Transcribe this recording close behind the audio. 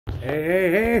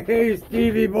Hey,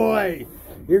 Stevie boy,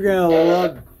 you're gonna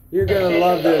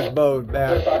love this boat,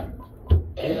 man.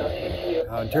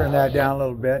 I'll turn that down a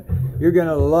little bit. You're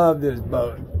gonna love this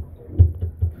boat.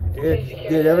 It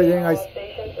did everything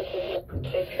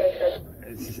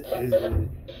it's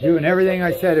doing everything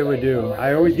I said it would do.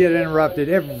 I always get interrupted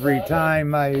every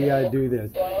time I do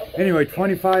this. Anyway,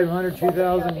 2500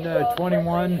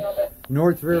 2021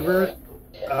 North River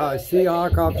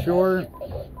Seahawk offshore.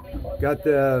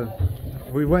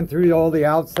 We went through all the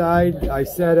outside. I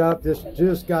set up,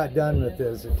 just got done with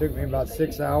this. It took me about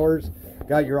 6 hours.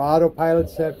 Got your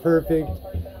autopilot set perfect.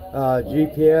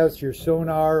 GPS, your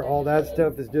sonar, all that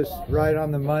stuff is just right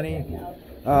on the money.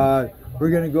 We're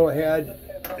gonna go ahead,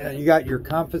 you got your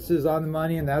compasses on the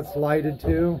money, and that's lighted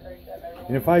too.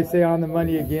 And if I say on the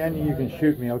money again, you can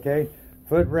shoot me, okay?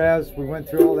 Footrest, we went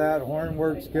through all that. Horn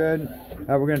works good.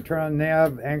 We're gonna turn on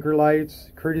nav, anchor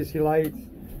lights, courtesy lights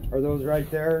are those right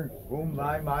there. Boom,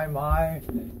 my.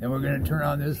 And we're gonna turn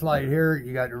on this light here.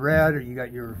 You got your red, or you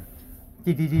got your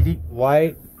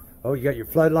white. Oh, you got your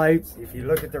floodlights. If you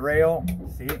look at the rail,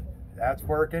 see, that's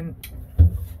working.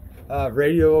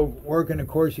 Radio working, of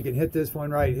course. You can hit this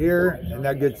one right here, and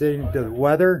that gets into the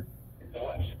weather.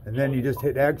 And then you just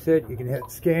hit exit. You can hit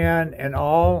scan and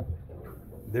all.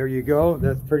 There you go.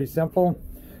 That's pretty simple.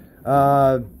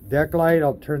 Deck light,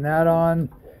 I'll turn that on.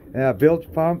 Bilge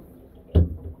pump,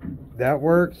 that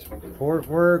works. Port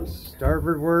works.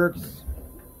 Starboard works.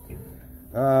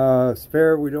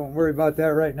 Spare, we don't worry about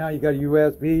that right now. You got a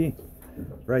USB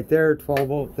right there, 12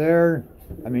 volt there.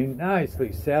 I mean,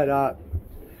 nicely set up.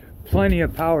 Plenty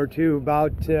of power too.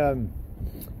 About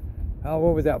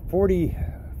what was that,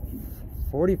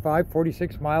 45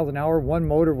 46 miles an hour. One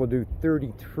motor will do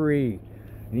 33,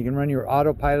 and you can run your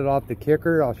autopilot off the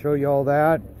kicker. I'll show you all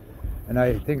that, and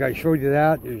I think I showed you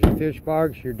that. There's your fish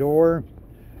box, your door.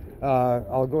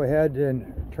 I'll go ahead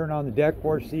and turn on the deck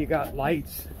board. See, you got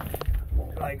lights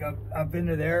like up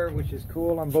into there, which is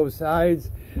cool on both sides.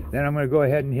 Then I'm going to go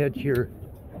ahead and hit your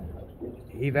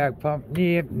evac pump.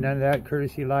 None of that,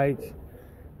 courtesy lights.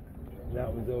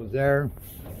 That was those there.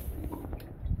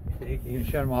 You can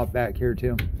shut them off back here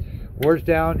too. Oars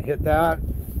down, hit that.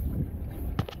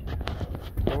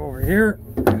 Go over here.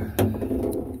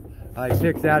 I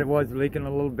fixed that. It was leaking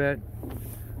a little bit.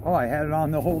 Oh, I had it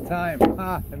on the whole time.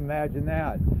 Imagine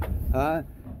that.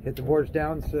 Hit the boards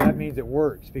down, so that means it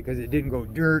works, because it didn't go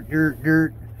dirt.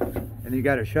 And you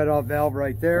got a shut off valve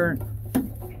right there.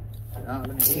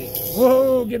 Let me see.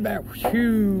 Whoa, get back.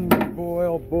 Whew, boy,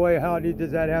 oh boy,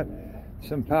 does that have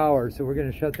some power. So we're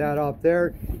going to shut that off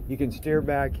there. You can steer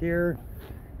back here.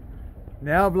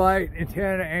 Nav light,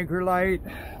 antenna, anchor light,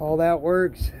 all that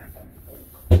works.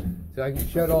 So I can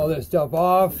shut all this stuff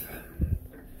off.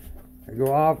 I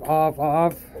go off.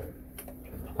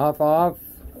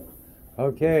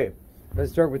 Okay,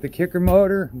 let's start with the kicker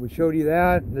motor. We showed you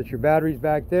that. That's your batteries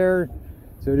back there.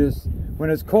 So just when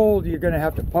it's cold, you're going to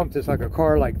have to pump this like a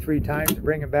car, like 3 times to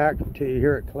bring it back until you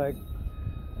hear it click.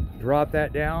 Drop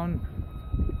that down.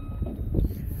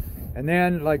 And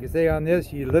then, like I say on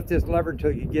this, you lift this lever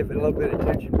until you give it a little bit of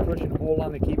tension. Push and hold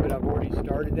on to keep it. I've already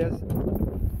started this.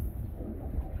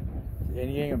 And you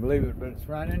ain't going to believe it, but it's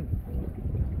running.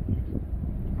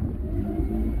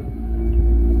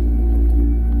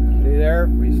 See there?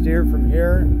 We steer from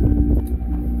here.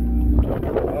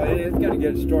 Oh, it's going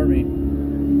to get stormy.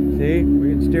 See, we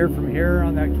can steer from here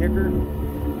on that kicker,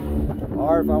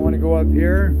 or if I want to go up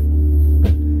here,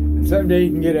 and someday you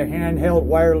can get a handheld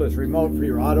wireless remote for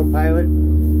your autopilot.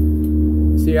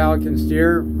 See how it can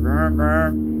steer?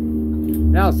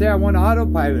 Now say I want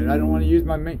autopilot, I don't want to use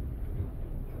my main.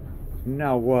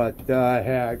 Now what the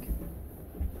heck?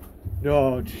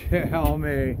 Don't tell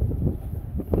me.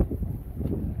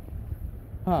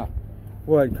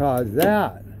 What caused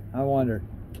that? I wonder.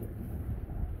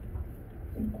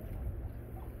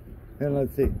 And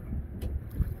let's see.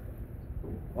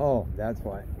 Oh, that's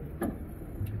why.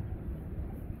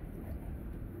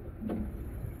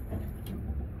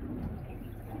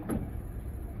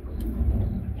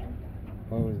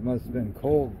 Oh, it must have been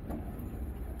cold.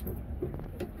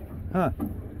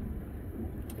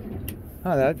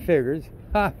 That figures.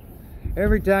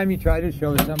 Every time you try to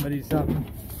show somebody something.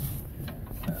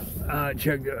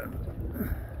 Check it.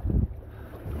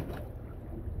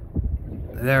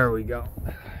 There we go.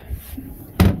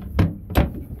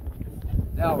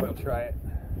 Now we'll try it.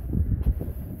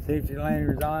 Safety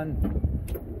lanyards on.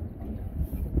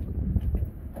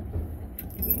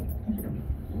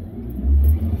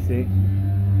 See?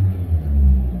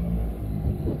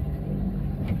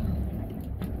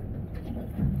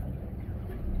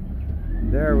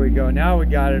 There we go. Now we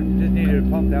got it. Just needed to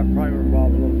pump that primer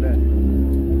valve a little bit.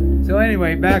 So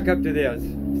anyway, back up to this.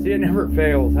 See, it never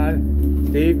fails, huh,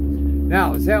 Steve?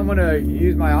 Now, say I'm gonna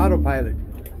use my autopilot.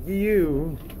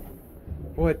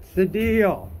 What's the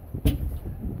deal?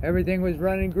 Everything was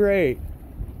running great.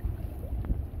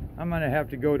 I'm gonna have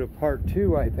to go to part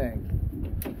 2, I think.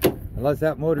 Unless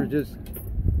that motor just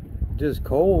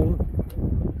cold.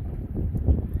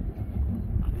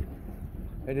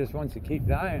 It just wants to keep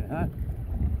dying, huh?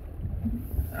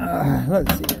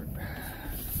 Let's see here.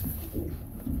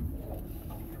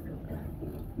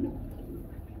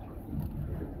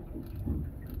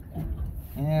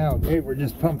 Yeah, okay, we're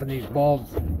just pumping these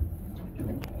bulbs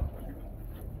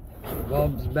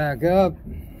back up.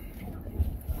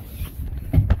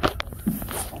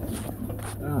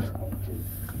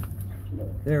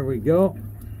 There we go.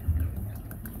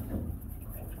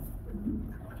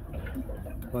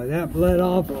 Why that bled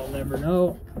off, I'll never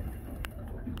know.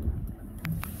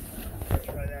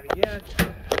 Try that again.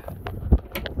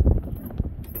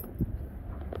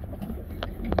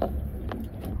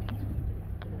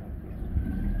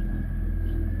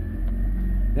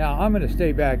 Now I'm going to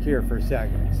stay back here for a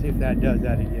second, see if that does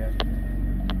that again.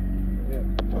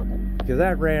 Because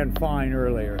that ran fine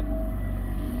earlier.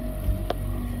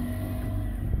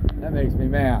 That makes me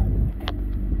mad.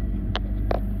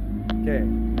 Okay,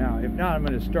 now if not, I'm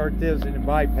going to start this and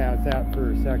bypass that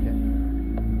for a second.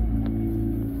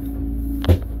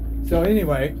 So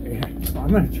anyway, I'm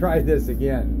going to try this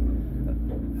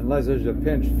again, unless there's a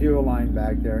pinched fuel line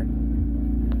back there.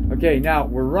 Okay, now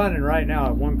we're running right now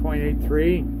at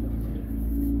 1.83.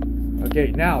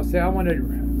 Okay, now say I want to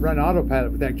run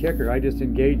autopilot with that kicker. I just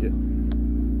engage it.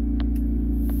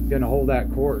 Gonna hold that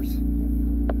course.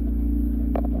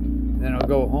 Then I'll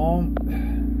go home,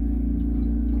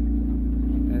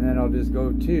 and then I'll just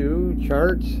go to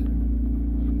charts,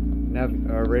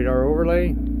 radar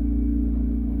overlay.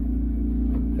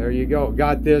 There you go.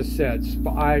 Got this set.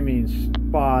 I mean,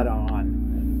 spot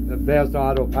on. The best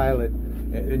autopilot.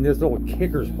 And this little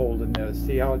kicker's holding this.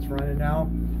 See how it's running now?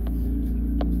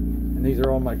 And these are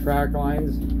all my track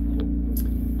lines.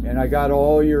 And I got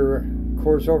all your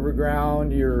course over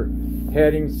ground, your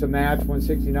headings to match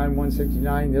 169,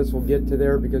 169. This will get to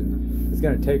there because it's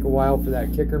going to take a while for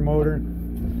that kicker motor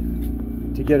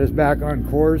to get us back on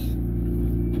course.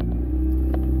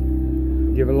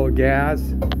 Give it a little gas.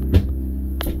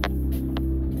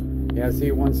 Yeah,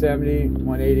 see, 170,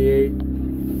 188.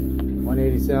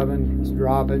 187, it's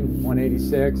dropping,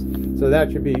 186. So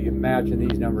that should be matching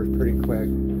these numbers pretty quick.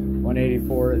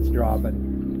 184, it's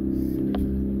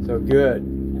dropping. So good.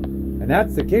 And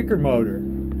that's the kicker motor.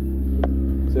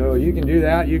 So you can do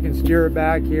that. You can steer it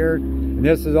back here. And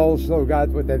this has also got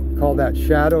what they call that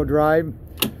shadow drive.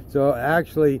 So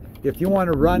actually, if you want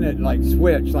to run it like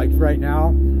switch, like right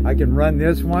now, I can run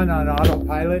this one on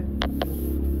autopilot.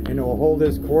 And it will hold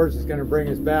this course. It's going to bring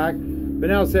us back. But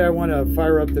now say I want to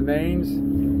fire up the mains.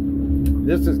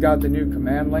 This has got the new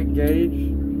command link gauge.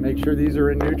 Make sure these are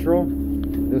in neutral.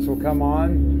 This will come on.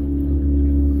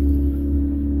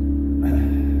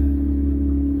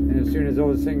 And as soon as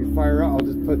those things fire up, I'll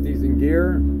just put these in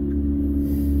gear.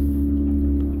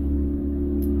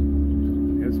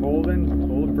 It's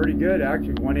holding pretty good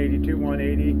actually. 182,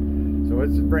 180. So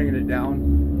it's just bringing it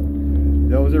down.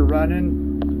 Those are running.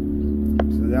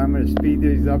 So then I'm going to speed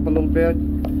these up a little bit.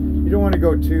 You don't want to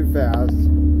go too fast,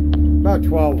 about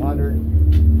 1200.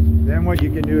 Then what you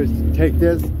can do is take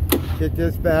this, hit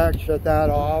this back, shut that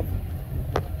off.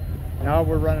 Now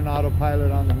we're running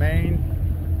autopilot on the main.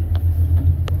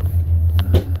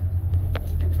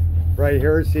 Right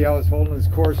here, see how it's holding its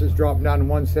course? It's dropping down to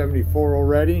 174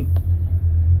 already.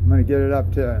 I'm going to get it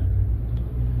up to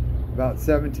about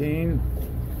 17.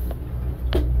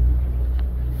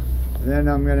 Then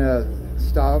I'm going to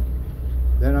stop.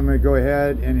 Then I'm going to go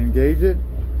ahead and engage it.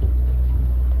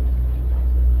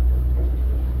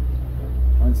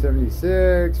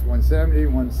 176, 170,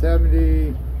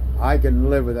 170. I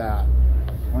can live with that.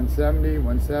 170,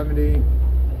 170.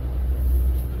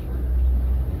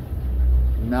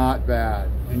 Not bad.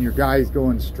 And your guy's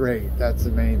going straight. That's the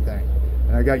main thing.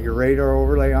 And I got your radar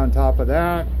overlay on top of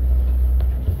that.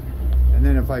 And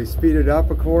then if I speed it up,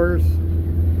 of course,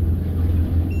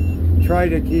 try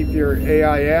to keep your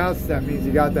AIS. That means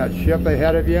you got that ship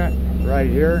ahead of you right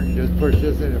here. Just push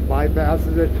this and it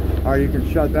bypasses it. Or you can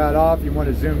shut that off. You want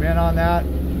to zoom in on that,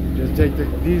 just take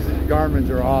these Garmin's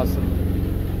are awesome.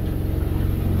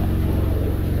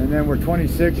 And then we're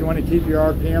 26. You want to keep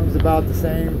your RPMs about the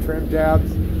same. Trim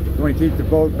tabs. You want to keep the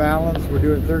boat balanced. We're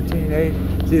doing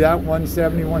 13.8. See that?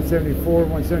 170, 174,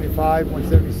 175,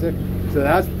 176. So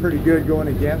that's pretty good going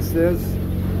against this.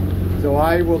 So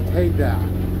I will take that.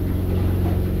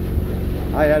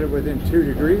 I had it within 2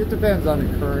 degrees. It depends on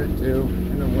the current too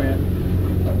and the wind.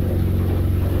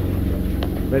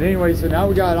 But anyway, so now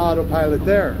we got autopilot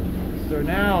there. So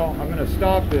now I'm going to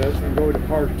stop this and go to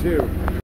part 2.